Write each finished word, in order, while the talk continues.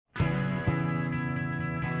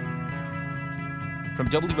From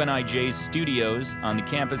WNIJ's studios on the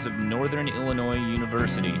campus of Northern Illinois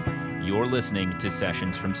University, you're listening to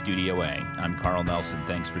Sessions from Studio A. I'm Carl Nelson.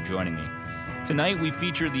 Thanks for joining me. Tonight we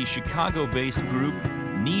feature the Chicago-based group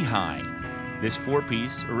Knee High. This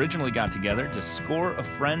four-piece originally got together to score a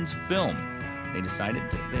friend's film. They decided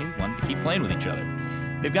they wanted to keep playing with each other.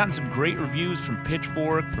 They've gotten some great reviews from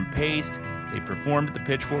Pitchfork, from Paste. They performed at the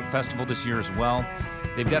Pitchfork Festival this year as well.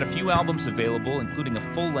 They've got a few albums available, including a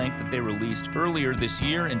full-length that they released earlier this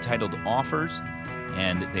year entitled Offers,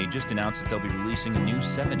 and they just announced that they'll be releasing a new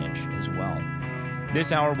 7-inch as well.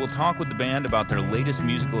 This hour, we'll talk with the band about their latest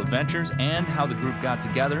musical adventures and how the group got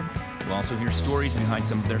together. We'll also hear stories behind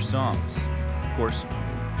some of their songs. Of course,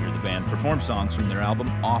 we'll hear the band perform songs from their album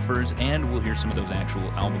Offers, and we'll hear some of those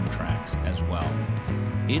actual album tracks as well.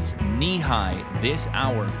 It's Knee High this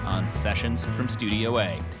hour on Sessions from Studio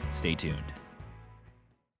A. Stay tuned.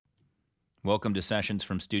 Welcome to Sessions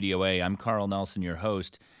from Studio A. I'm Carl Nelson, your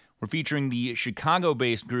host. We're featuring the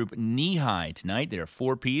Chicago-based group Knee High tonight. They're a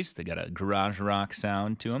four-piece. They got a garage rock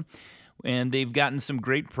sound to them. And they've gotten some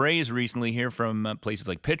great praise recently here from places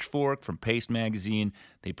like Pitchfork, from Paste Magazine.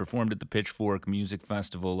 They performed at the Pitchfork Music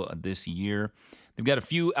Festival this year. They've got a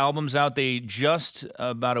few albums out. They just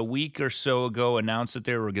about a week or so ago announced that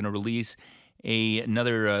they were going to release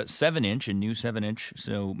another 7-inch, a new 7-inch.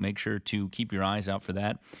 So make sure to keep your eyes out for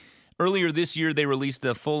that. Earlier this year, they released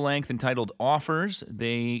a full-length entitled Offers.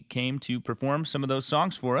 They came to perform some of those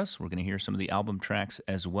songs for us. We're going to hear some of the album tracks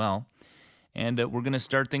as well. And we're going to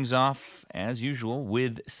start things off, as usual,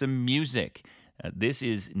 with some music. This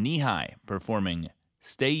is Knee High performing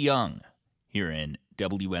Stay Young here in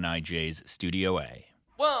WNIJ's Studio A.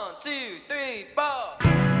 1, 2, 3, 4.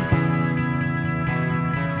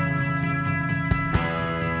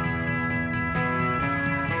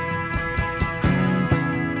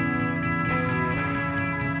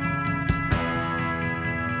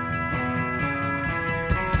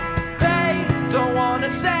 Don't wanna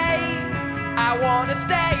say, I wanna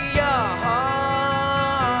stay young.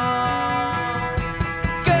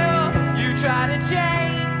 Girl, you try to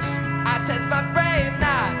change, I test my frame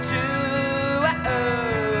not to.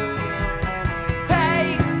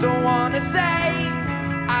 Hey, don't wanna say,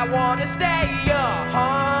 I wanna stay young.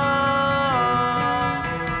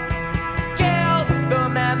 Girl, the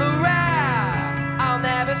memory, I'll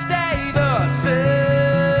never stay the same.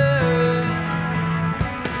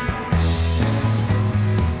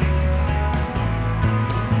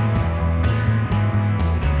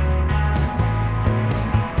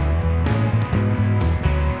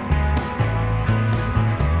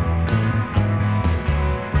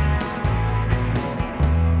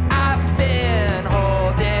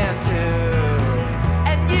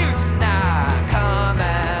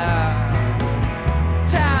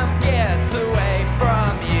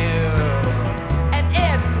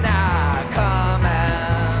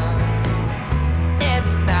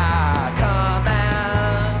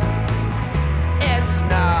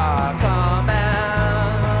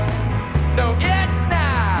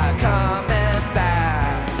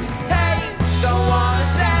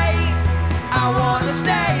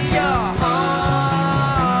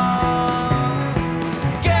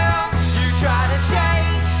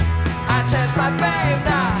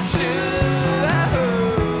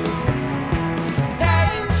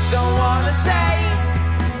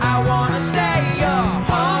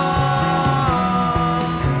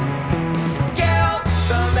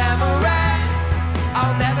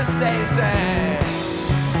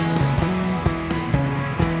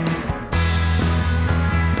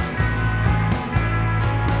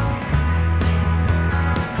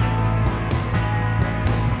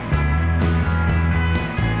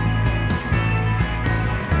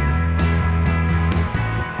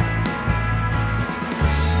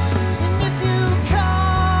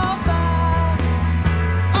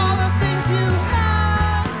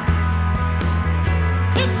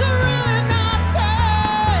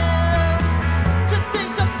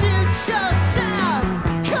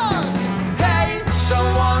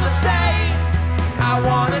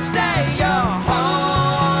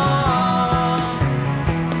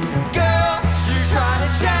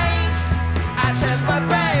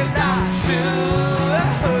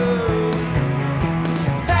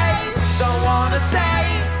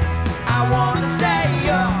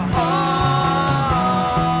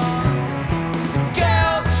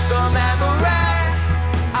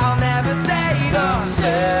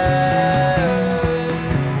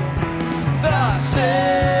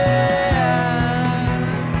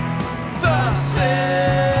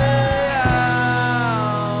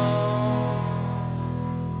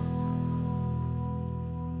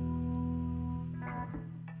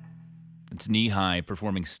 It's Knee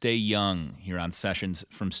performing Stay Young here on Sessions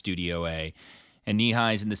from Studio A. And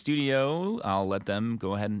Knee-High's in the studio. I'll let them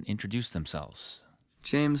go ahead and introduce themselves.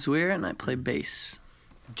 James Weir, and I play bass.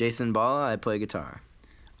 Jason Balla, I play guitar.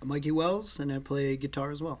 I'm Mikey Wells, and I play guitar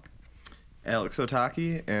as well. Alex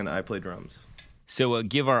Otaki, and I play drums. So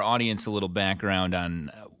give our audience a little background on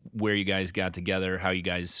where you guys got together, how you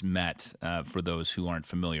guys met, for those who aren't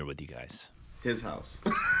familiar with you guys. His house.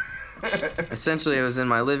 Essentially, it was in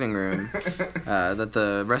my living room that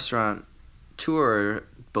the restaurant tour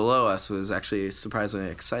below us was actually surprisingly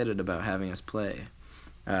excited about having us play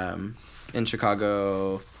in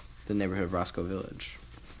Chicago, the neighborhood of Roscoe Village.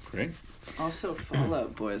 Great. Also, Fall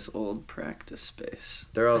Out Boy's old practice space.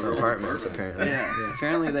 They're all the apartments, apparently. Yeah.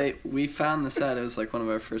 Apparently, we found this out. It was like one of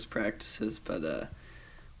our first practices, but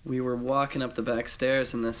we were walking up the back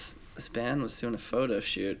stairs, and this band was doing a photo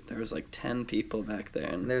shoot. There was like 10 people back there,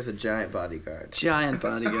 and There's a giant bodyguard.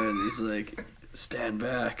 and he's like, stand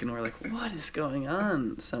back, and we're like, what is going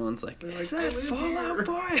on? Someone's like, is that Fall Out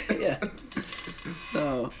Boy? Yeah.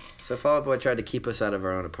 So Fall Out Boy tried to keep us out of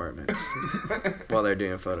our own apartment while they're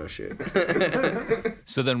doing a photo shoot.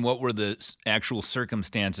 So then what were the actual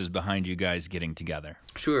circumstances behind you guys getting together?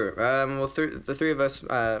 Sure. Well, the three of us,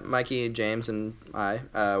 Mikey, James, and I,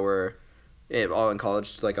 were all in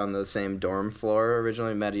college, like on the same dorm floor.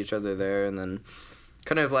 Originally met each other there, and then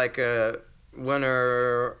kind of like went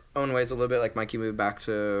our own ways a little bit. Like Mikey moved back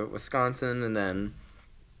to Wisconsin, and then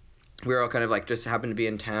we were all kind of like just happened to be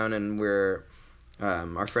in town, and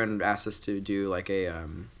our friend asked us to do like a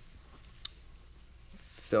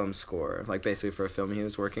film score, like basically for a film he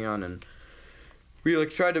was working on, and we like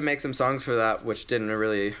tried to make some songs for that, which didn't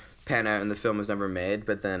really pan out, and the film was never made.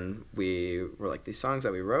 But then we were like, these songs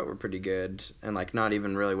that we wrote were pretty good, and like not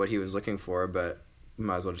even really what he was looking for, but we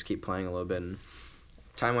might as well just keep playing a little bit. And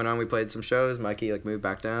time went on, we played some shows, Mikey like moved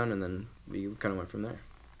back down, and then we kind of went from there.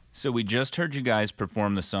 So we just heard you guys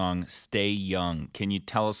perform the song Stay Young. Can you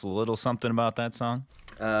tell us a little something about that song?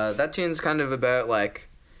 That tune's kind of about like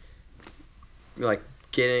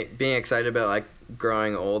being excited about like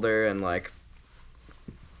growing older and like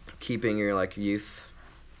keeping your like youth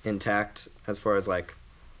intact as far as like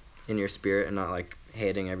in your spirit, and not like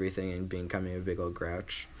hating everything and becoming a big old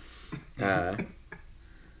grouch. But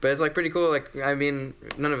it's like pretty cool. Like, I mean,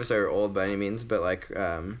 none of us are old by any means, but like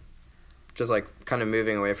just like kind of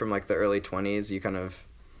moving away from like the early 20s, you kind of,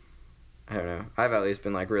 I don't know, I've at least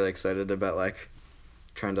been like really excited about like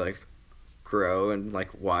trying to like grow and like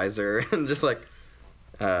wiser and just like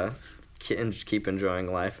keep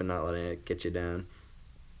enjoying life and not letting it get you down.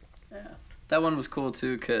 Yeah, that one was cool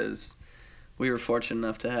too, because we were fortunate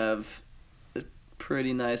enough to have a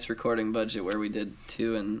pretty nice recording budget where we did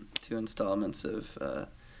two installments of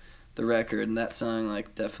the record, and that song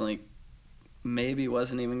like definitely maybe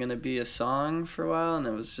wasn't even going to be a song for a while, and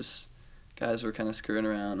it was just guys were kind of screwing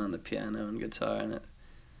around on the piano and guitar, and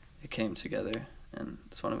it came together, and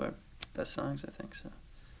it's one of our best songs, I think, so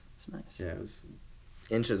it's nice. Yeah, it was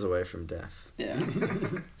inches away from death. Yeah.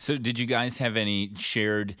 So did you guys have any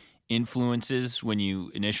shared influences when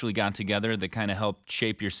you initially got together that kind of helped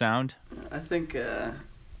shape your sound? I think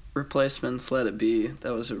Replacements, Let It Be,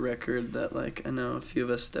 that was a record that like I know a few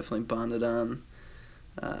of us definitely bonded on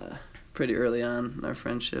pretty early on in our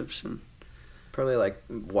friendships. And probably like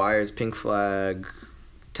Wires, Pink Flag,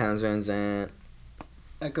 Townes Van Zandt.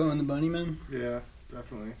 Echo and the Bunnymen. Yeah,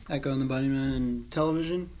 definitely. Echo and the Bunnymen and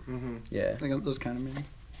Television. Mm-hmm. Yeah. I got those kind of men.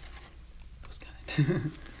 Those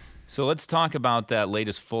kind. So let's talk about that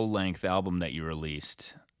latest full-length album that you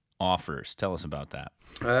released, Offers. Tell us about that.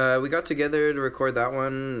 We got together to record that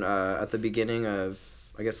one at the beginning of,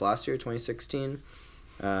 I guess, last year, 2016.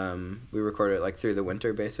 We recorded it like through the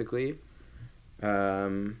winter, basically.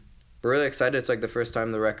 We're really excited. It's like the first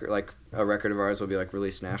time a record of ours will be like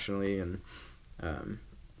released nationally, and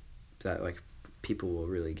that like people will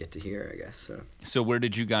really get to hear, I guess. So where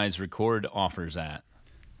did you guys record Offers at?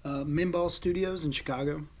 Minball Studios in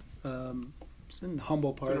Chicago. It's in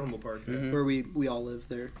Humboldt Park. It's in Humboldt Park, yeah. Mm-hmm. Where we all live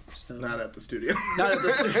there. So. Not at the studio. Not at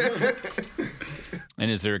the studio. And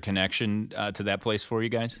is there a connection to that place for you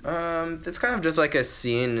guys? It's kind of just like a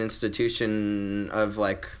scene institution of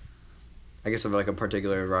like, I guess of like a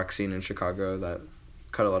particular rock scene in Chicago that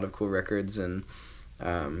cut a lot of cool records, and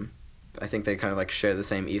I think they kind of like share the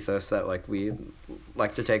same ethos that like we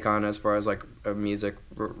like to take on as far as like a music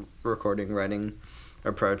recording writing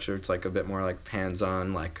approach. Or it's like a bit more like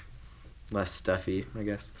hands-on, like less stuffy, I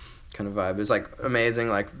guess, kind of vibe. It's like amazing,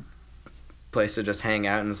 like place to just hang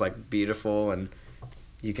out, and it's like beautiful, and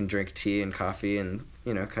you can drink tea and coffee and,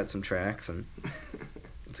 you know, cut some tracks, and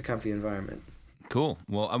it's a comfy environment. Cool.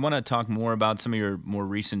 Well, I want to talk more about some of your more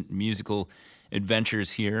recent musical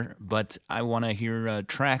adventures here, but I want to hear a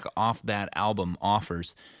track off that album,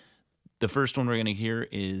 Offers. The first one we're going to hear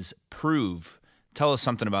is Prove. Tell us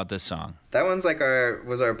something about this song. That one's like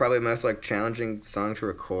was our probably most like challenging song to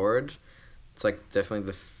record. It's like definitely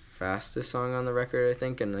the fastest song on the record, I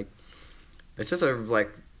think, and like it's just a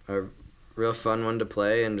real fun one to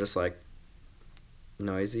play and just like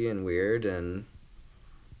noisy and weird, and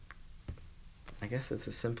I guess it's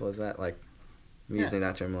as simple as that. Like I'm using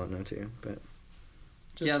that term a lot now too, but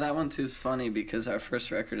yeah, that one too is funny because our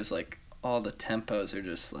first record is like all the tempos are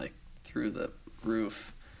just like through the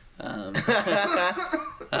roof. And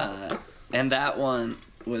that one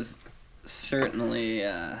was certainly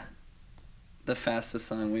the fastest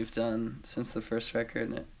song we've done since the first record,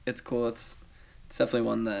 and it's cool. It's definitely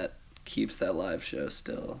one that keeps that live show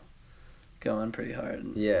still going pretty hard.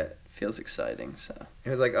 And feels exciting. So it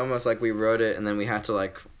was like almost like we wrote it and then we had to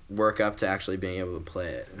like work up to actually being able to play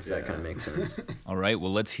it, if that kind of makes sense. All right,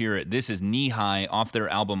 well, let's hear it. This is Knee High off their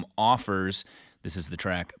album Offers. This is the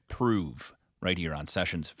track Prove, right here on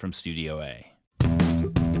Sessions from Studio A.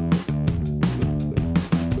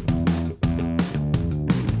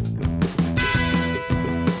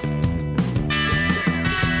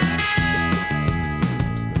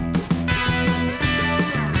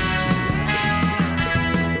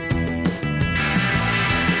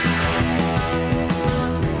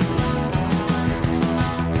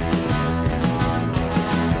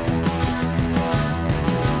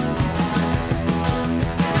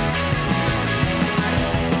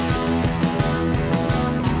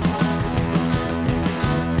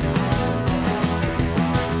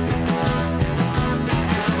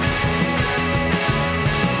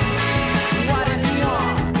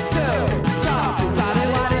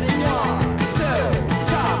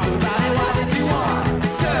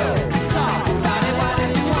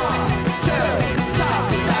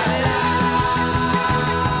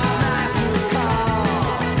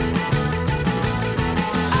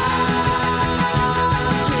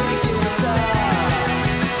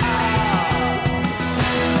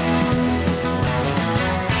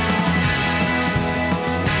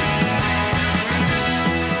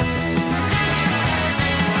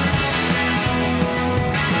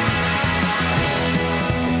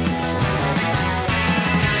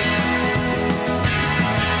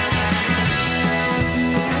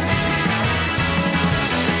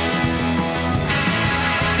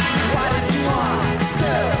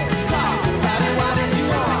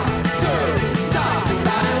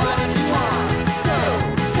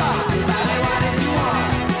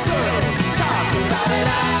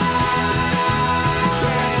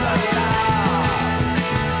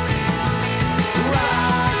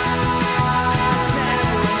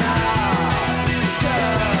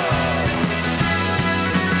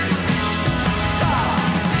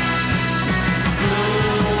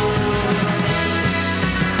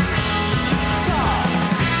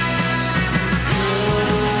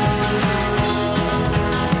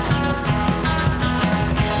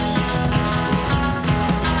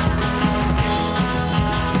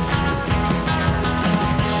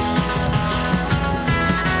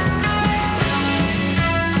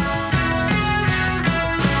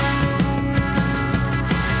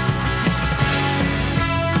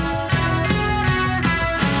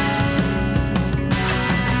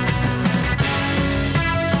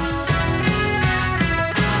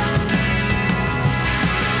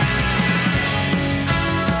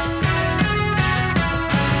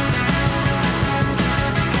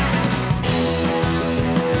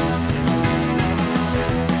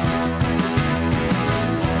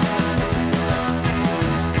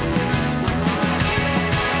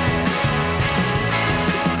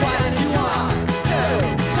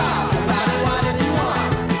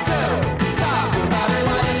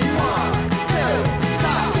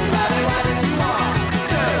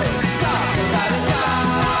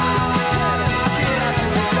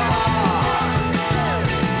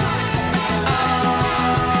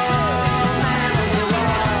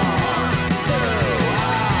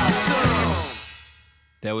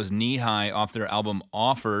 That was Knee High off their album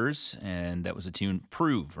Offers, and that was a tune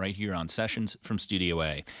Prove right here on Sessions from Studio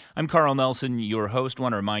A. I'm Carl Nelson, your host.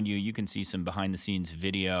 Want to remind you, you can see some behind-the-scenes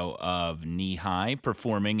video of Knee High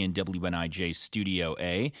performing in WNIJ Studio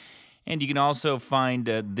A. And you can also find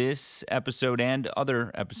this episode and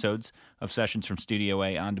other episodes of Sessions from Studio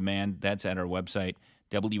A on demand. That's at our website,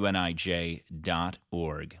 WNIJ.org.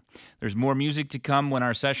 There's more music to come when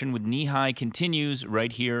our session with Knee High continues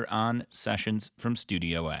right here on Sessions from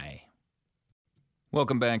Studio A.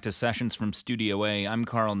 Welcome back to Sessions from Studio A. I'm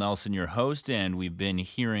Carl Nelson, your host, and we've been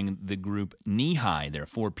hearing the group Knee High. They're a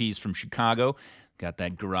four-piece from Chicago. Got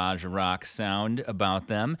that garage rock sound about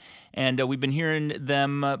them. And we've been hearing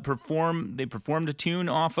them perform. They performed a tune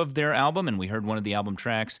off of their album, and we heard one of the album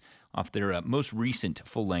tracks off their most recent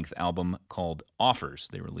full-length album called Offers.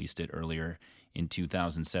 They released it earlier in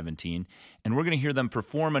 2017. And we're going to hear them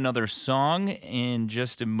perform another song in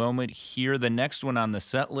just a moment here. The next one on the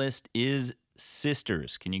set list is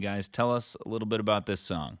Sisters. Can you guys tell us a little bit about this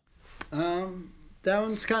song? That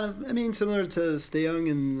one's kind of, similar to Stay Young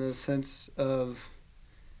in the sense of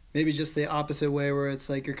maybe just the opposite way, where it's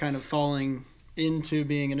like you're kind of falling into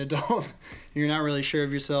being an adult. You're not really sure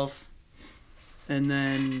of yourself. And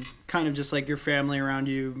then kind of just like your family around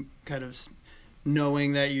you kind of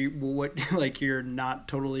knowing that you're not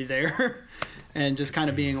totally there and just kind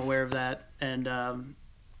of being aware of that. And I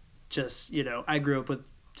grew up with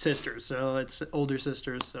sisters, so it's older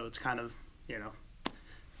sisters, so it's kind of,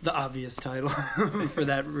 the obvious title for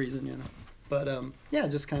that reason, But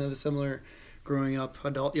just kind of a similar growing up,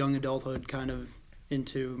 young adulthood, kind of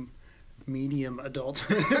into medium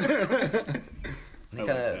adulthood. They kind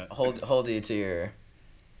of hold you to your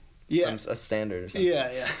a standard or something.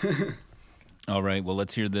 Yeah. All right, well,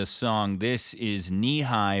 let's hear this song. This is Knee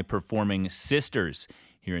High performing Sisters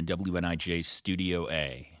here in WNIJ Studio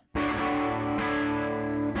A.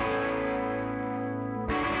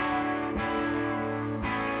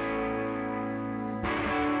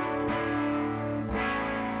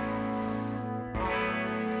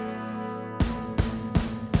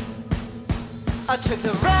 I took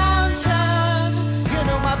the wrong turn.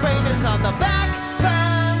 My brain is on the back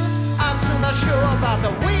burn. I'm still not sure about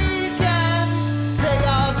the weekend. They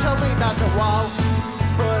all told me not to walk,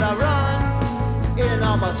 but I run. And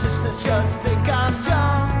all my sisters just think I'm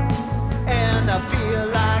dumb. And I feel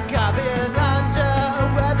like I've been under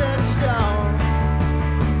a weathered stone.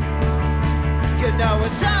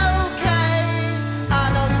 It's okay.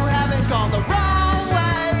 I know you haven't gone the wrong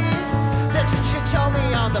way. That's what you told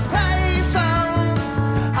me on the payphone.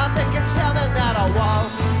 I think it's telling that I walk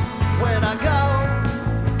when I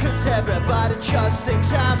go, 'cause everybody just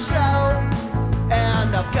thinks I'm slow.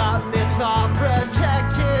 And I've gotten this far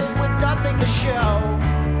protected with nothing to show.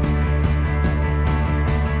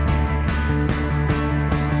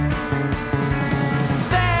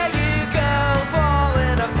 There you go,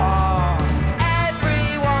 falling apart.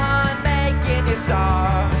 Everyone making you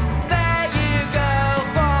start. There you go,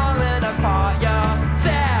 falling apart. Your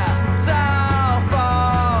steps all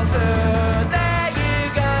faltered. There you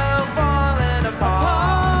go, falling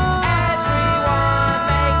apart. Everyone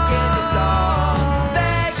making you start.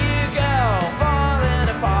 There you go, falling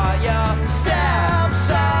apart. Your steps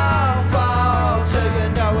all falter.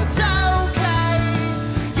 It's okay.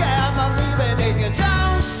 Yeah, I'm leaving if you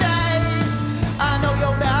don't stay. I know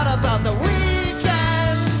you're mad about the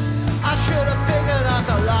weekend. I should have figured out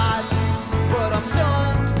the lie, but I'm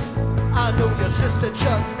stunned. I know your sister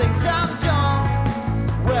just thinks I'm dumb.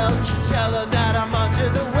 Well, just tell her that I'm under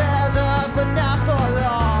the weather, but not for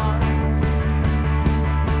long.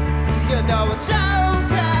 It's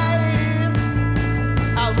okay.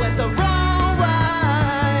 I went the wrong way.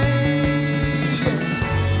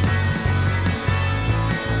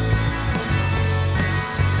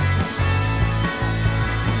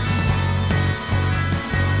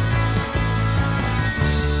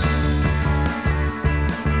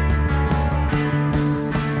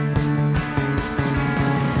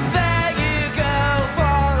 There you go,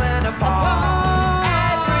 falling apart.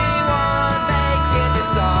 Everyone making you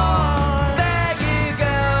start. There you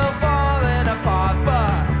go, falling apart,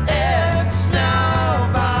 but it's no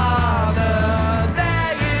bother.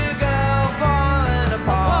 There you go, falling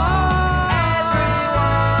apart.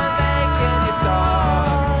 Everyone making you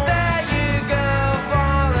start. There you go,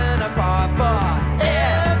 falling apart, but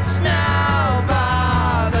it's no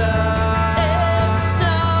bother. It's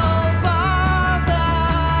no bother.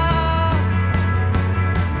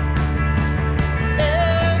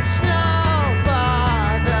 It's no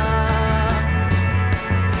bother.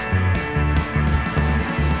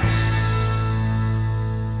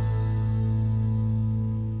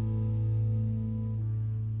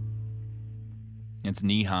 It's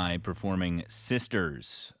Knee High performing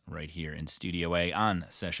Sisters right here in Studio A on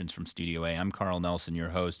Sessions from Studio A. I'm Carl Nelson, your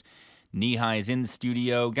host. Knee High is in the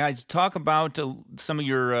studio. Guys, talk about some of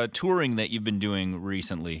your touring that you've been doing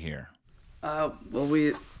recently here. Well,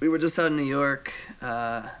 we were just out in New York.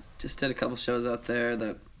 Just did a couple shows out there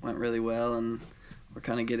that went really well, and we're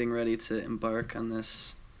kind of getting ready to embark on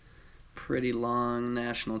this pretty long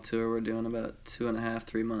national tour. We're doing about 2.5,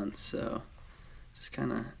 3 months, so just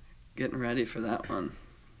kind of getting ready for that one.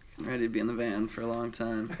 Getting ready to be in the van for a long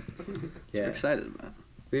time. Yeah. We're excited about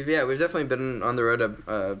it. We've definitely been on the road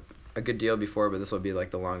a good deal before, but this will be like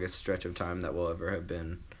the longest stretch of time that we'll ever have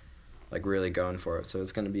been like really going for it. So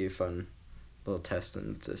it's going to be a fun little test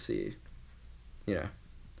and to see, you know,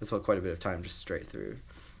 that's quite a bit of time just straight through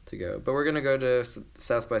to go. But we're going to go to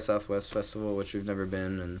South by Southwest Festival, which we've never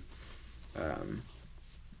been, and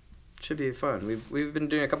should be fun. We've been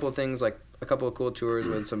doing a couple of things, like a couple of cool tours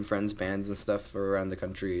with some friends' bands and stuff around the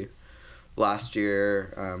country. Last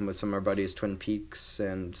year, with some of our buddies, Twin Peaks,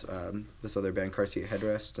 and this other band, Car Seat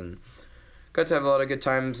Headrest, and got to have a lot of good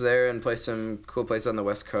times there and play some cool places on the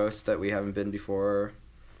West Coast that we haven't been before.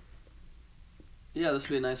 Yeah, this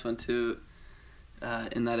will be a nice one too,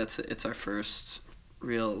 in that it's our first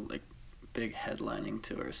real like big headlining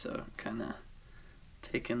tour, so kind of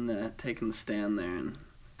taking the stand there and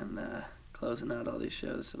closing out all these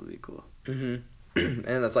shows, so it'll be cool. Mhm. And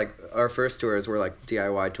that's like our first tours were like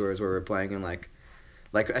DIY tours where we're playing in like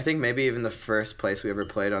I think maybe even the first place we ever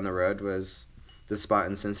played on the road was the spot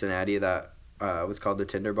in Cincinnati that was called the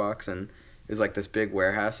Tinderbox, and it was like this big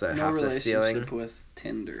warehouse that No half the relationship ceiling. with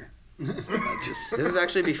Tinder. This is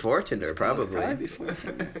actually before Tinder, probably. Probably before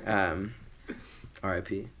Tinder.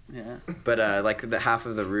 R.I.P. Yeah. But like the half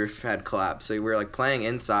of the roof had collapsed, so we were like playing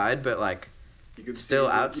inside, but like You could still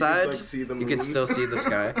outside. You could, like, see the You could moon. still see the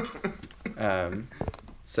sky.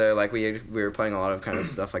 So like we were playing a lot of kind of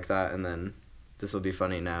stuff like that, and then this will be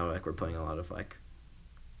funny now. Like we're playing a lot of like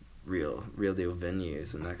real deal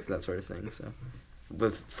venues and that sort of thing. So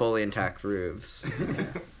with fully intact roofs.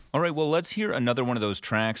 All right, well, let's hear another one of those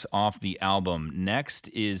tracks off the album. Next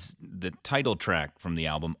is the title track from the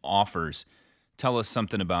album, Offers. Tell us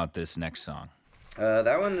something about this next song.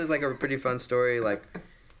 That one is like a pretty fun story. Like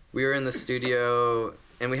we were in the studio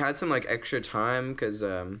and we had some like extra time because I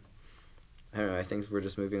don't know. I think we're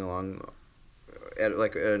just moving along at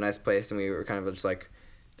a nice place, and we were kind of just like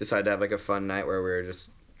decided to have like a fun night where we were just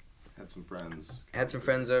Had some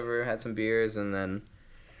friends over, had some beers, and then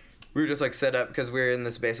we were just like set up because we were in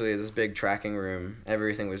this basically this big tracking room.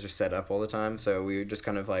 Everything was just set up all the time, so we just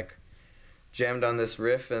kind of like jammed on this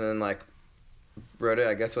riff and then like wrote it.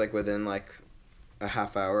 I guess like within like a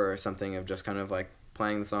half hour or something of just kind of like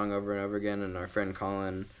playing the song over and over again. And our friend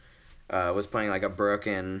Colin was playing like a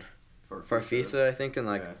broken Farfisa, I think, and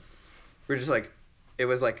like we're just like it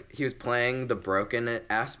was like he was playing the broken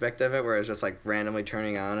aspect of it, where it was just like randomly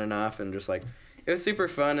turning on and off, and just like it was super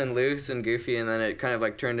fun and loose and goofy, and then it kind of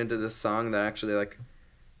like turned into this song that actually like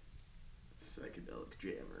psychedelic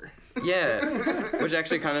jammer. yeah, which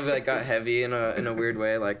actually kind of like got heavy in a weird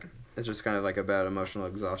way. Like it's just kind of like about emotional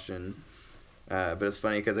exhaustion, but it's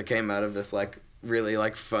funny because it came out of this like really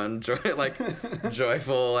like fun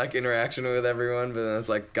joyful like interaction with everyone, but then it's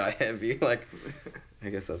like got heavy. Like I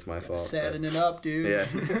guess that's my fault. Saddening up, dude. Yeah.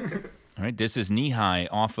 All right, this is Knee-High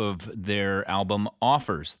off of their album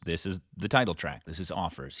Offers. This is the title track. This is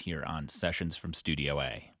Offers here on Sessions from Studio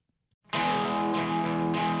A.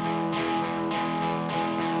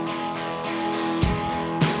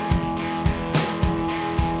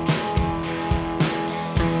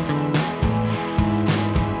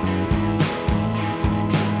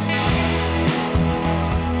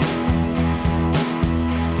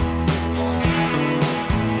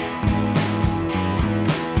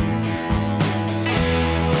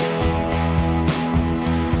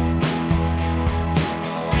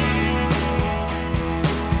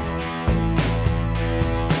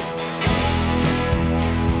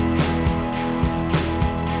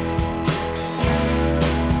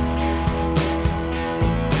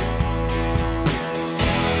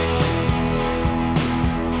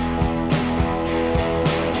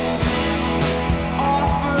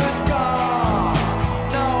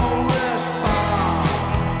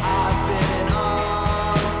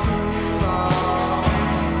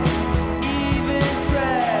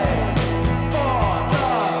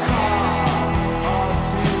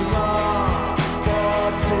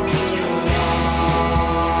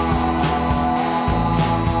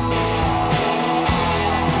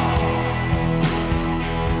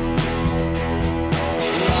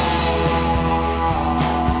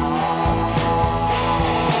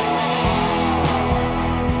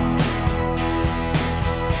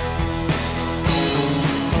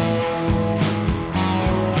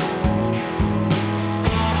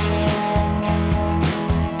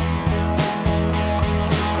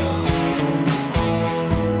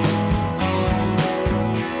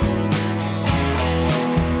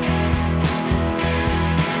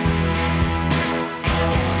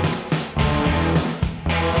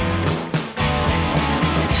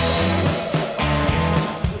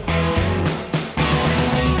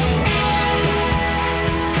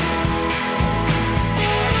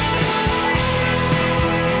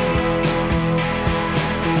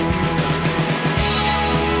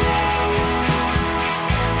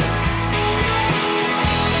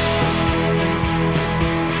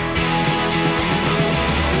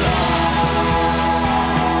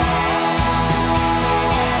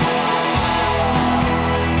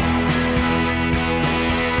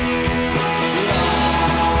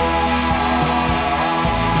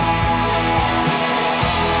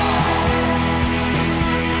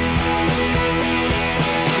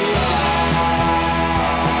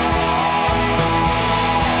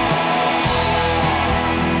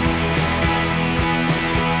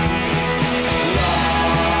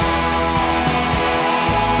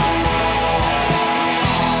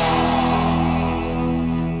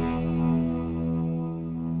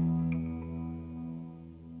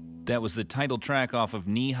 That was the title track off of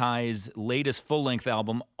Knee High's latest full-length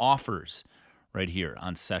album, Offers, right here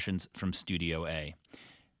on Sessions from Studio A.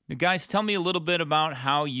 Now, guys, tell me a little bit about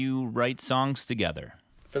how you write songs together.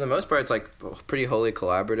 For the most part, it's like pretty wholly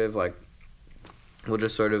collaborative. Like, we'll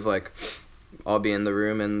just sort of like all be in the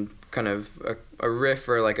room and kind of a riff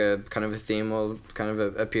or like a kind of a theme will kind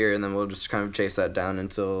of appear, and then we'll just kind of chase that down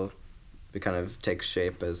until it kind of takes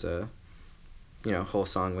shape as a, you know, whole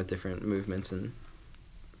song with different movements and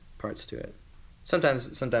parts to it.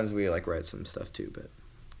 Sometimes we like write some stuff too, but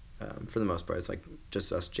for the most part, it's like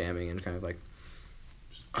just us jamming and kind of like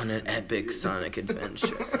on an epic sonic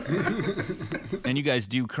adventure. And you guys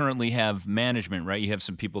do currently have management, right? You have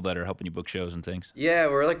some people that are helping you book shows and things. Yeah,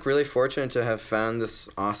 we're like really fortunate to have found this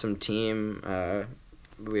awesome team.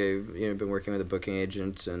 We've been working with a booking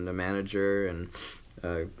agent and a manager and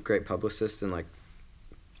a great publicist, and like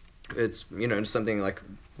it's just something like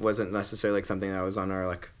wasn't necessarily like something that was on our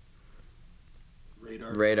like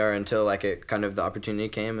radar until like it kind of the opportunity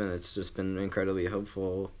came, and it's just been incredibly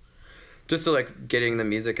helpful just to like getting the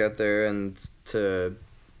music out there and to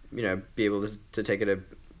be able to take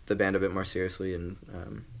the band a bit more seriously and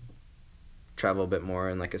travel a bit more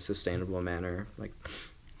in like a sustainable manner. Like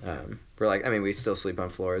we're like, I mean, we still sleep on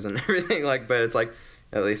floors and everything, like, but it's like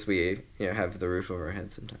at least we have the roof over our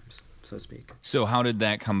heads sometimes, so to speak. So how did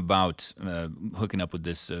that come about, hooking up with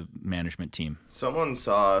this management team? Someone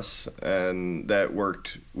saw us and that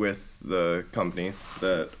worked with the company,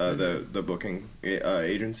 that the booking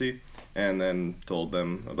agency, and then told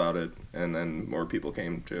them about it, and then more people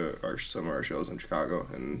came to some of our shows in Chicago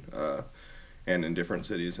and in different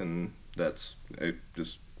cities, and that's it.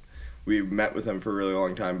 Just we met with them for a really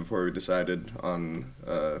long time before we decided on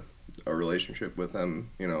a relationship with them,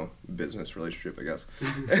 business relationship, I guess.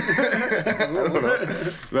 I don't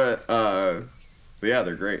know. But yeah,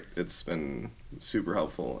 they're great. It's been super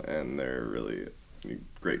helpful, and they're really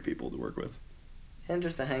great people to work with. And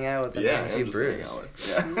just to hang out with them, and a few brews.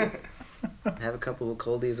 Yeah. Have a couple of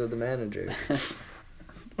coldies with the managers.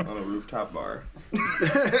 On a rooftop bar.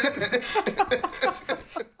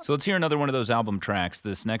 So let's hear another one of those album tracks.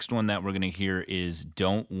 This next one that we're going to hear is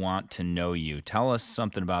Don't Want to Know You. Tell us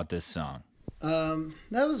something about this song. That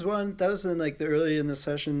was in like the early in the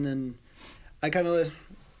session, and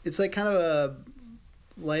it's like kind of a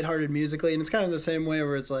lighthearted musically, and it's kind of the same way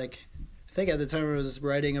where it's like, I think at the time I was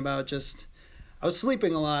writing about I was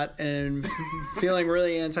sleeping a lot and feeling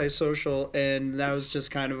really antisocial, and that was just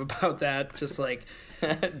kind of about that, just like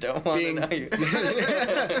don't want to know you.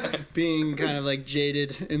 Being kind of like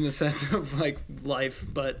jaded in the sense of like life.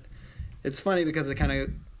 But it's funny because it kind of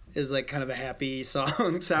is like kind of a happy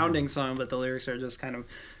sounding song, but the lyrics are just kind of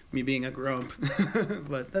me being a grump.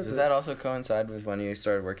 But does that also coincide with when you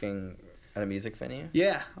started working at a music venue?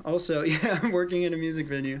 Yeah, also, I'm working in a music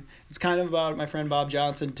venue. It's kind of about my friend Bob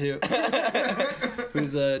Johnson, too,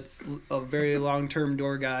 who's a very long-term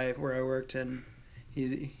door guy where I worked, and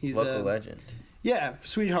he's local legend. Yeah,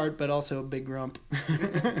 sweetheart, but also a big grump.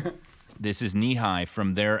 This is Knee High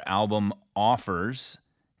from their album Offers,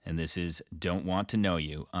 and this is Don't Want to Know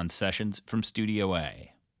You on Sessions from Studio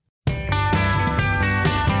A.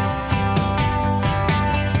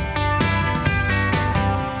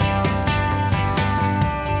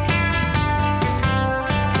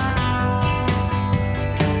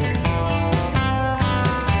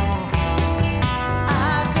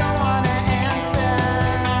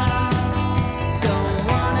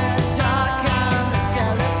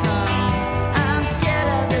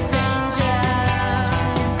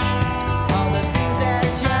 All the things that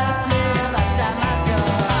just live outside my door.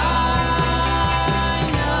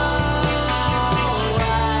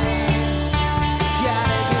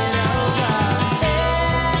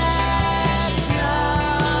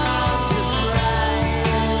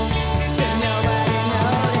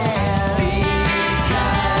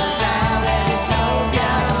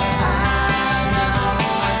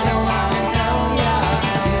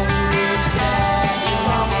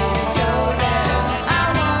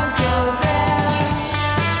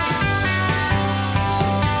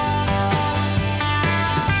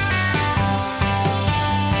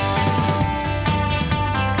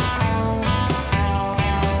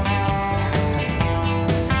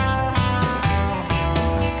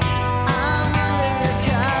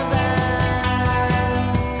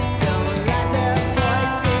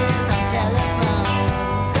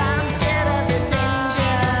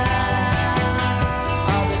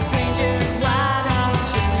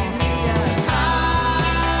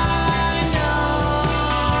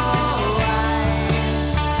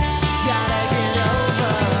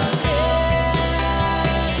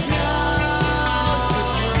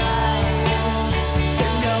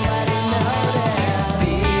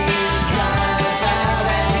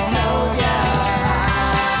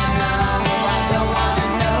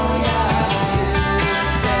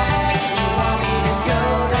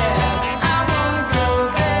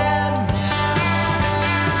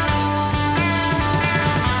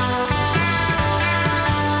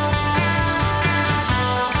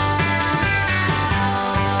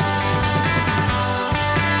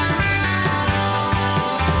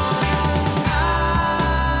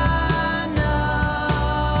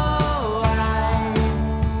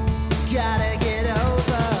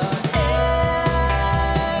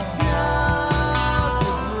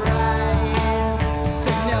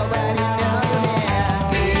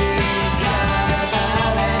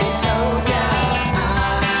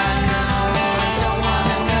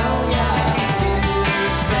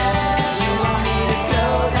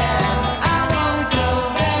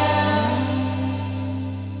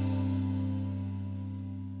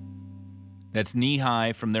 That's Knee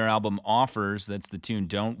High from their album Offers. That's the tune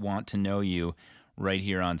Don't Want to Know You, right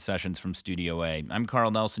here on Sessions from Studio A. I'm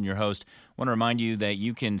Carl Nelson, your host. I want to remind you that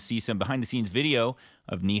you can see some behind-the-scenes video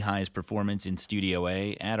of Knee High's performance in Studio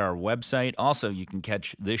A at our website. Also, you can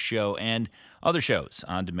catch this show and other shows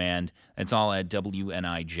on demand. That's all at WNIJ.org.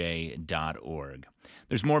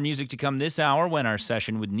 There's more music to come this hour when our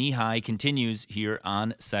session with Knee High continues here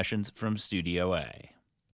on Sessions from Studio A.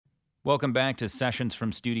 Welcome back to Sessions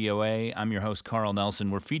from Studio A. I'm your host, Carl Nelson.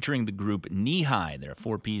 We're featuring the group Knee High. They're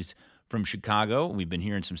 4Ps from Chicago. We've been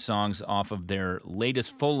hearing some songs off of their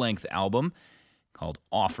latest full-length album called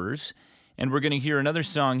Offers. And we're going to hear another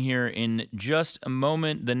song here in just a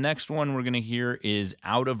moment. The next one we're going to hear is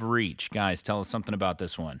Out of Reach. Guys, tell us something about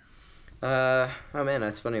this one. Oh man,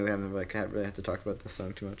 that's funny. We haven't really had to talk about this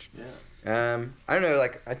song too much. Yeah. I don't know.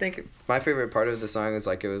 I think my favorite part of the song is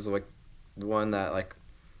it was the one that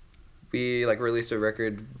we released a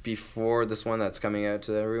record before this one that's coming out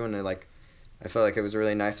to everyone, and I felt like it was a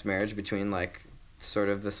really nice marriage between sort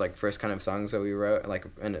of this first kind of songs that we wrote,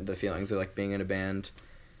 and the feelings of being in a band,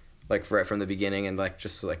 right from the beginning, and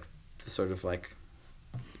just the sort of I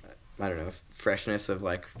don't know, freshness of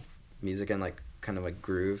music and kind of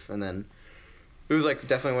groove. And then it was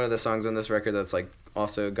definitely one of the songs on this record that's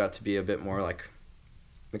also got to be a bit more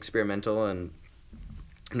experimental and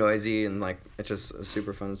noisy, and it's just a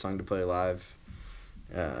super fun song to play live.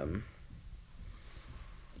 Yeah,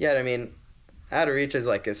 I mean, Out of Reach is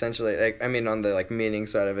essentially on the meaning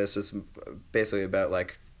side of it, it's just basically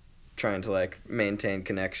about trying to maintain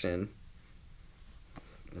connection.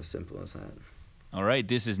 As simple as that. All right,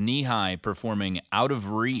 this is Knee High performing Out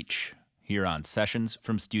of Reach here on Sessions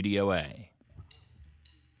from Studio A.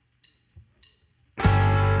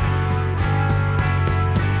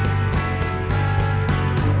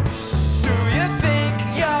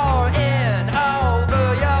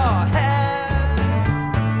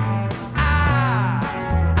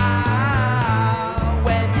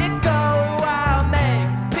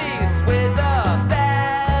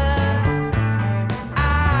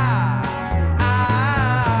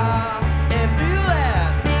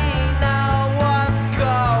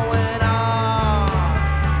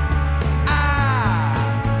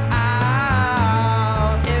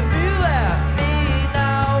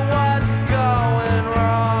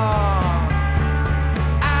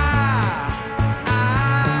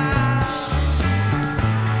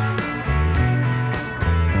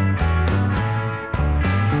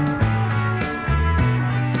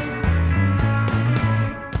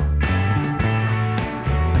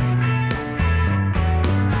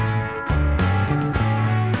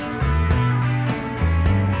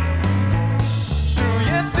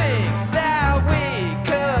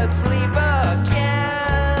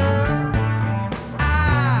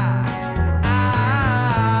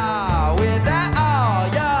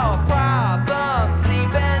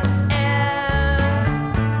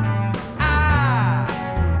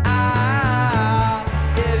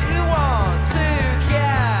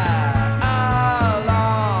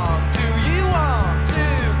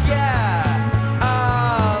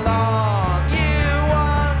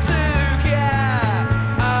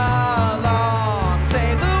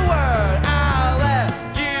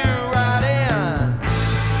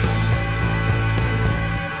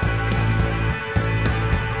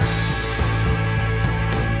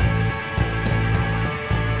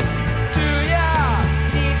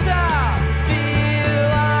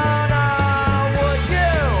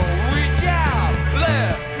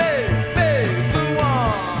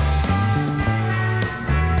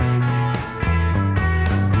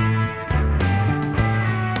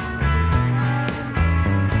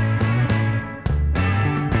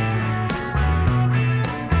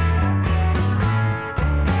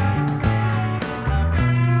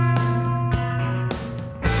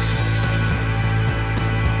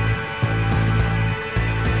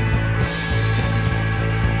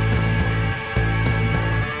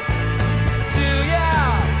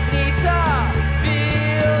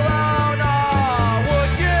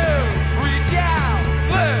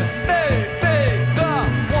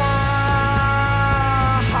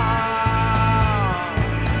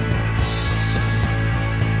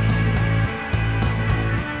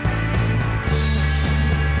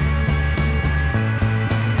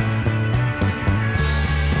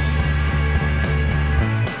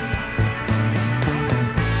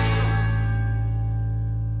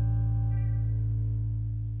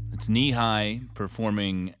 It's Knee High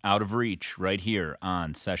performing Out of Reach right here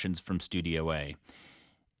on Sessions from Studio A.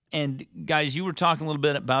 And guys, you were talking a little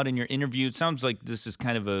bit about in your interview, it sounds like this is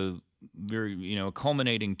kind of a very,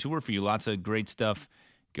 culminating tour for you. Lots of great stuff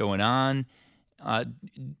going on.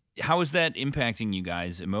 How is that impacting you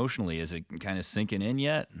guys emotionally? Is it kind of sinking in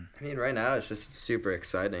yet? I mean, right now it's just super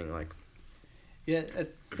exciting. Like, Yeah, I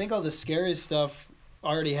think all the scary stuff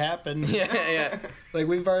already happened. yeah. Like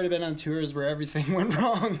we've already been on tours where everything went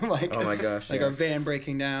wrong. Like, Oh my gosh, like yeah. our van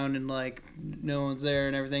breaking down and like no one's there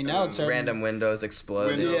and everything. Now it's starting, Random windows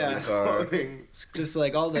exploding. Yeah. in the car. just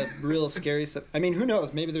like all the real scary stuff. I mean, who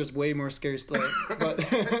knows? Maybe there's way more scary stuff. But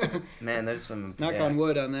Man, there's some. knock yeah. on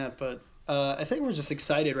wood on that. But I think we're just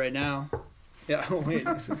excited right now. Yeah. Oh wait,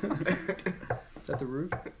 is that the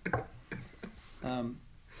roof?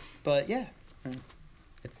 But yeah.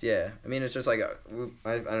 It's yeah. I mean, it's just like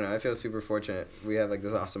I don't know. I feel super fortunate. We have like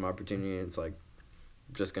this awesome opportunity. And it's like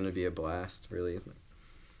just gonna be a blast, really.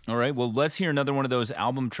 All right, well, let's hear another one of those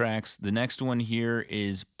album tracks. The next one here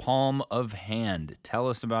is Palm of Hand. Tell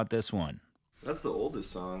us about this one. That's the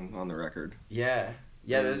oldest song on the record. Yeah.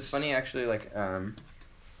 It's funny actually. Like,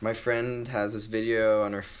 my friend has this video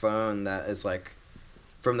on her phone that is like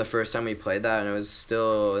from the first time we played that, and it was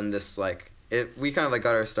still in this like we kind of like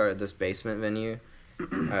got our start at this basement venue.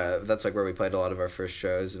 That's like where we played a lot of our first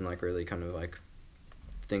shows, and like really kind of like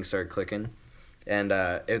things started clicking. And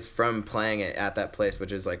it's from playing it at that place, which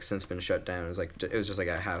has like since been shut down. It was just like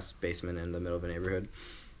a house basement in the middle of a neighborhood,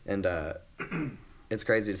 and it's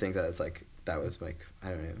crazy to think that it's like that was like I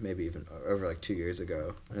don't know, maybe even over like 2 years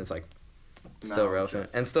ago, and it's like still relevant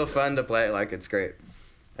and still fun to play. Like it's great.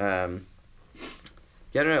 Yeah,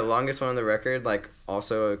 I don't know. Longest one on the record, like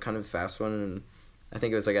also a kind of fast one, and I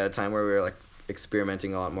think it was like at a time where we were like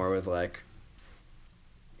experimenting a lot more with like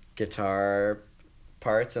guitar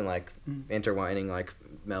parts and like intertwining like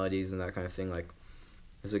melodies and that kind of thing. Like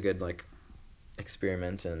is a good like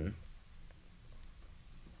experiment in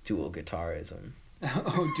dual guitarism.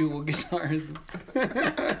 Oh, dual guitarism.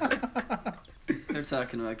 They're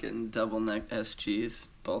talking about getting double neck SGs,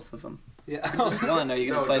 both of them. Yeah. Just one. Are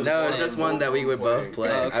you gonna play? No, the it's same? just one that we would both play.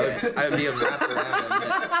 Oh, okay. I would be a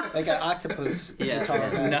master. Like an octopus Yes.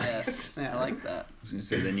 guitar. Nice. Yeah. I like that. I was gonna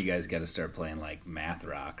say then you guys got to start playing like math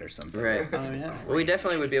rock or something. Right. Oh yeah. Well, we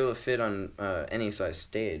definitely would be able to fit on any size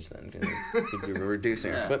stage then, because we were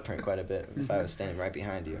reducing our Yeah. footprint quite a bit if I was standing right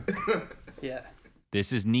behind you. Yeah.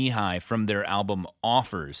 This is Knee High from their album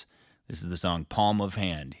Offers. This is the song Palm of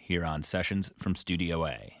Hand here on Sessions from Studio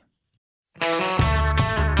A.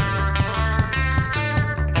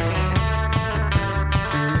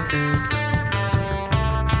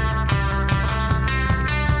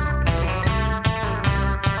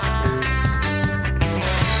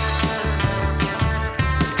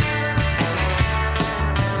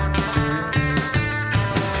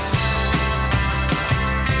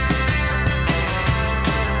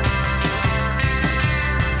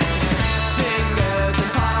 Fingers in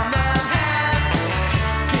palm of hand,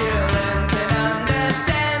 feelings in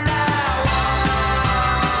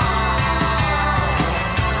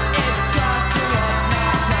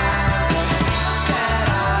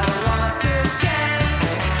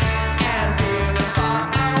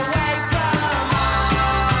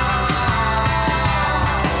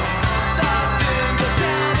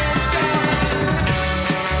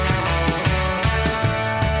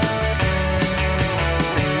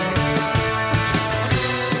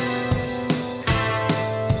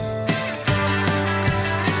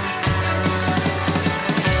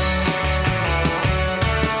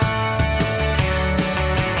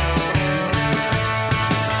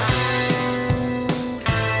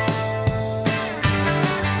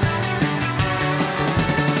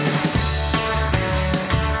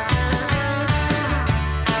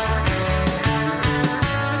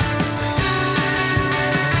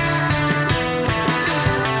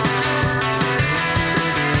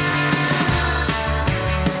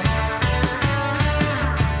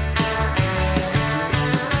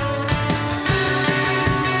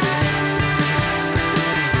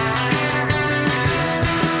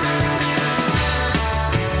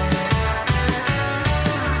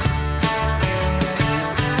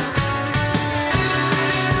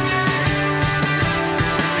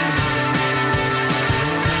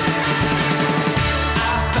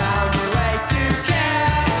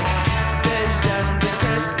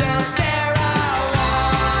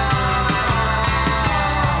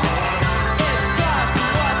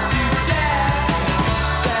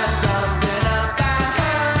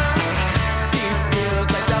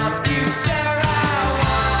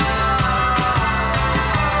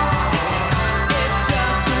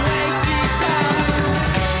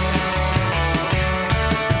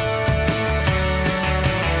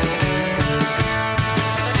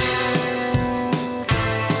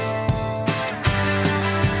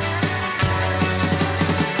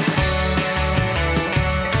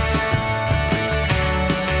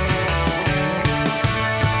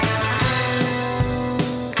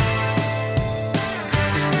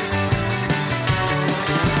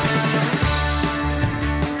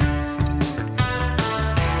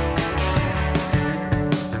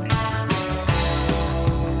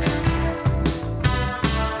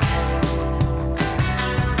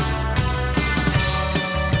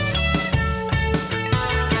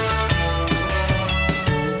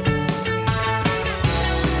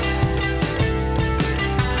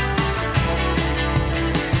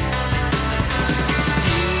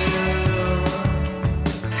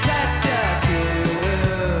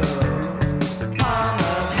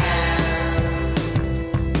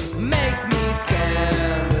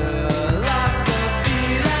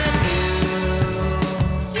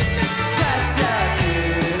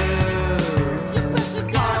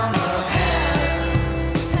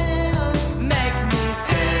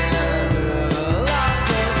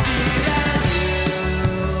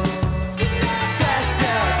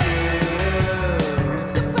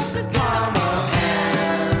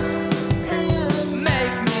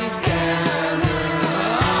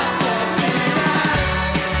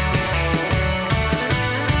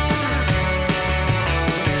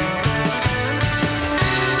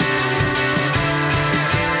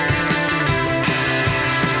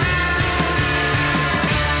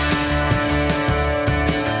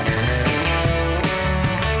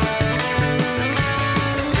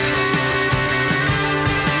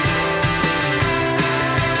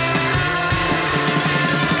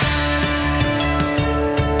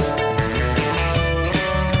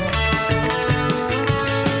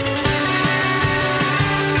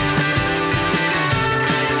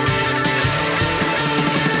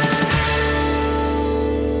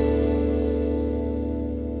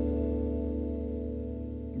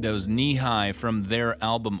Knee High from their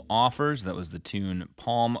album Offers. That was the tune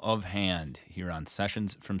Palm of Hand here on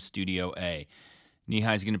Sessions from Studio A. Knee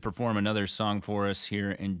High is going to perform another song for us here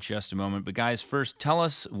in just a moment. But guys, first, tell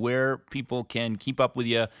us where people can keep up with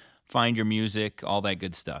you, find your music, all that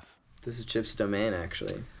good stuff. This is Chip's domain,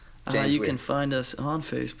 actually. You can find us on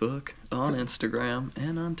Facebook, on Instagram,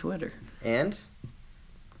 and on Twitter. And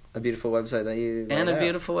a beautiful website that you And a laid out.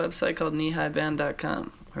 beautiful website called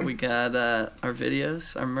kneehighband.com, where we got our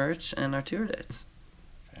videos, our merch, and our tour dates.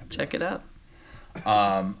 Check it out.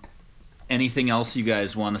 Anything else you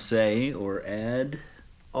guys want to say or add?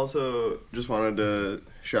 Also, just wanted to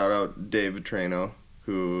shout out Dave Trano,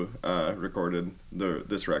 who recorded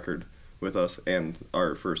this record with us and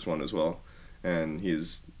our first one as well, and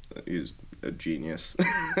he's a genius.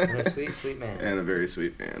 And a sweet man. And a very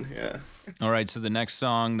sweet man, yeah. All right, so the next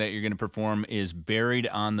song that you're going to perform is Buried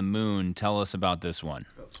on the Moon. Tell us about this one.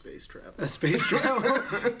 About space travel. A space travel.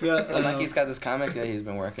 Mikey's got this comic that he's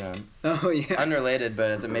been working on. Oh yeah. Unrelated, but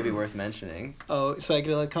it's maybe worth mentioning. Oh,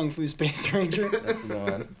 Psychedelic Kung Fu Space Ranger. That's the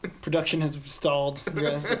one. Production has stalled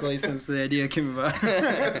drastically since the idea came about.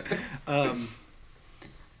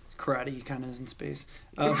 Karate kind of is in space.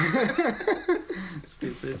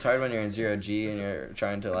 Stupid. It's hard when you're in 0G and you're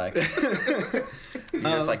trying to like, you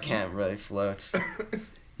just like can't really float.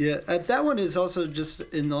 Yeah, that one is also just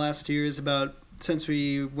in the last 2 years about since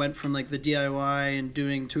we went from like the DIY and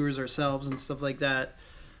doing tours ourselves and stuff like that,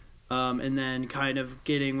 and then kind of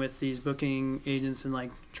getting with these booking agents and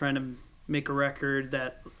like trying to make a record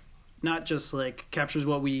that not just like captures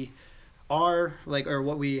what we are like or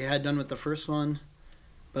what we had done with the first one,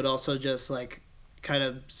 but also just like kind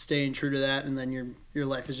of staying true to that, and then your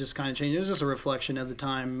life is just kind of changing. It was just a reflection of the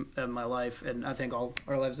time of my life, and I think all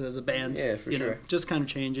our lives as a band. Yeah, for sure. Just kind of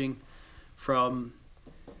changing from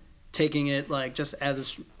taking it like just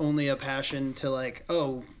as only a passion to like,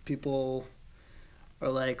 oh, people are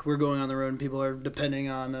like, we're going on the road and people are depending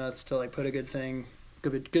on us to like put a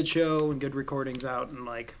good show and good recordings out, and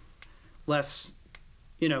like less,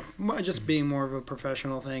 just being more of a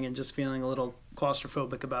professional thing and just feeling a little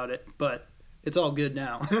claustrophobic about it, but it's all good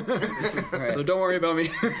now. Right. So don't worry about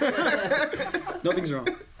me. Nothing's wrong.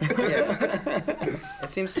 Yeah.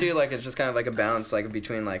 It seems too like it's just kind of like a balance like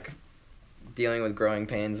between like dealing with growing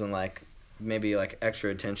pains and like maybe like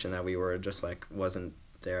extra attention that we were just like wasn't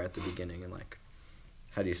there at the beginning, and like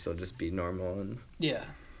how do you still just be normal and Yeah.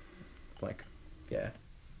 like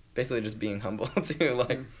basically just being humble too,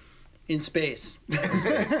 like in space.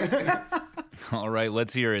 All right,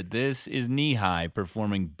 let's hear it. This is Knee High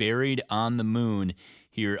performing Buried on the Moon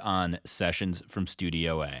here on Sessions from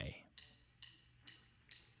Studio A.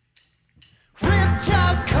 Ripped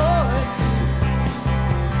out cords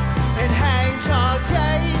and hanged all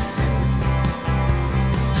days,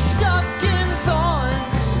 stuck in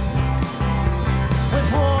thorns with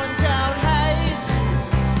worn down haze,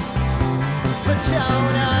 but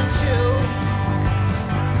don't undo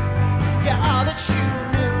all that you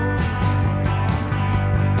knew.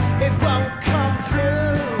 It won't come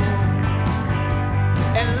through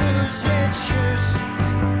and lose its use.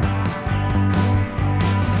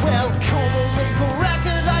 Well, come on, make a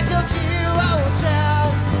record like you'll do old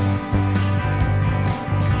town.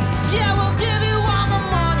 Yeah, we'll give you all the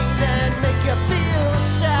money, then make you feel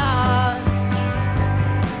sad.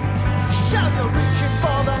 So you're reaching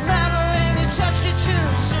for the metal and you touched it too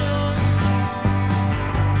soon.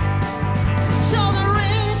 So the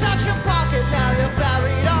rings out your pocket, now you're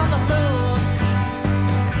buried on the moon.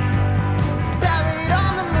 Buried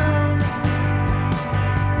on the moon.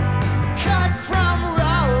 Cut from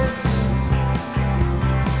roads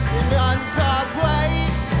in unthought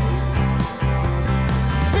ways.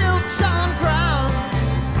 Built on grounds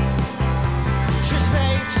just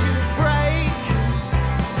made to break.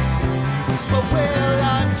 But we'll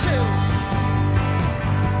undo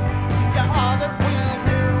all that we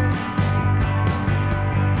knew.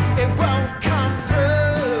 It won't come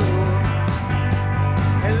through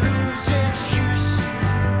and lose its use.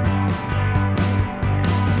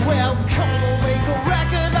 Well, come on, make a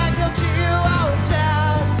record like you'll do old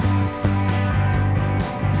town.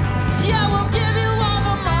 Yeah, we'll give you all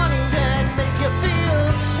the money, then make you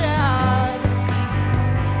feel sad.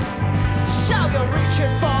 So you're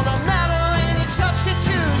reaching for the metal and you touched it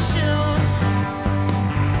too soon.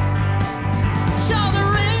 So the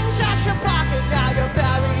rings out your pocket, now you're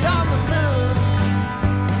buried on the moon.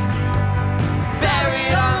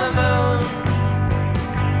 Buried on the moon.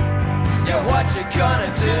 Yeah, what you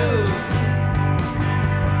gonna do?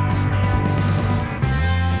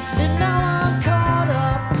 And now I'm caught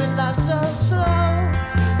up in life so slow.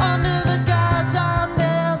 Under the guise I'm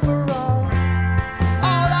never wrong.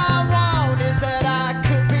 All I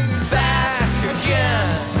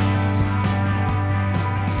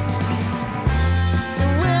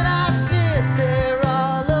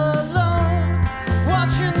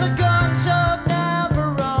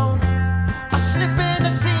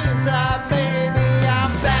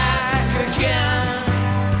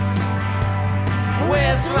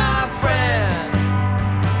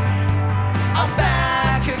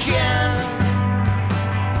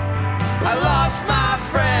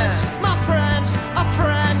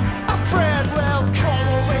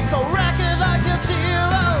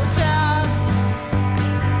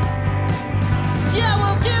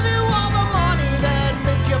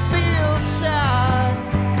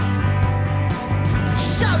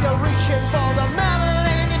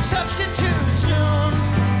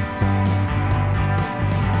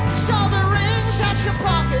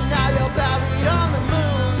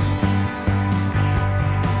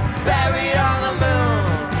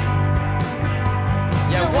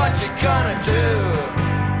true,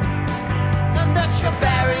 and that you're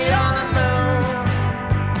buried on the moon.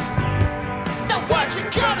 Now what you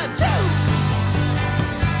gonna do?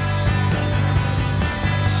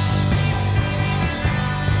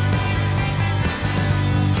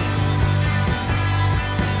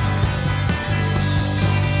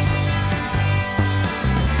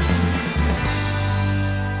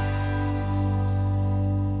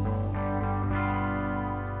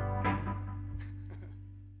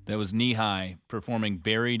 That was Knee High performing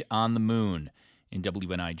Buried on the Moon in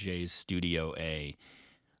WNIJ's Studio A.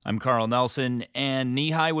 I'm Carl Nelson, and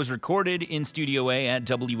Knee High was recorded in Studio A at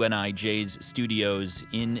WNIJ's studios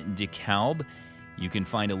in DeKalb. You can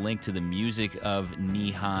find a link to the music of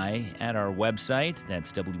Knee High at our website.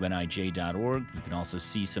 That's WNIJ.org. You can also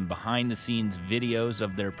see some behind-the-scenes videos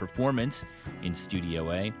of their performance in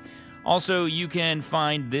Studio A. Also, you can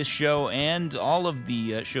find this show and all of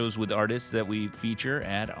the shows with artists that we feature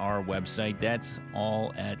at our website. That's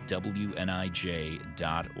all at WNIJ.org.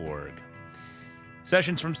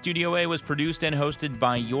 Sessions from Studio A was produced and hosted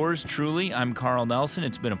by yours truly. I'm Carl Nelson.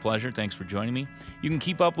 It's been a pleasure. Thanks for joining me. You can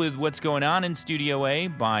keep up with what's going on in Studio A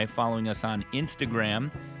by following us on Instagram.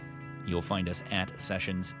 You'll find us at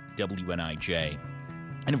Sessions WNIJ.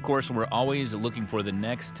 And of course, we're always looking for the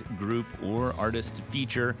next group or artist to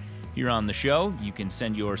feature here on the show. You can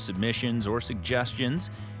send your submissions or suggestions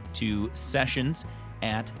to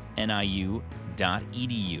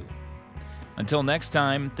sessions@niu.edu. Until next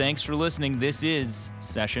time, thanks for listening. This is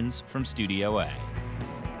Sessions from Studio A.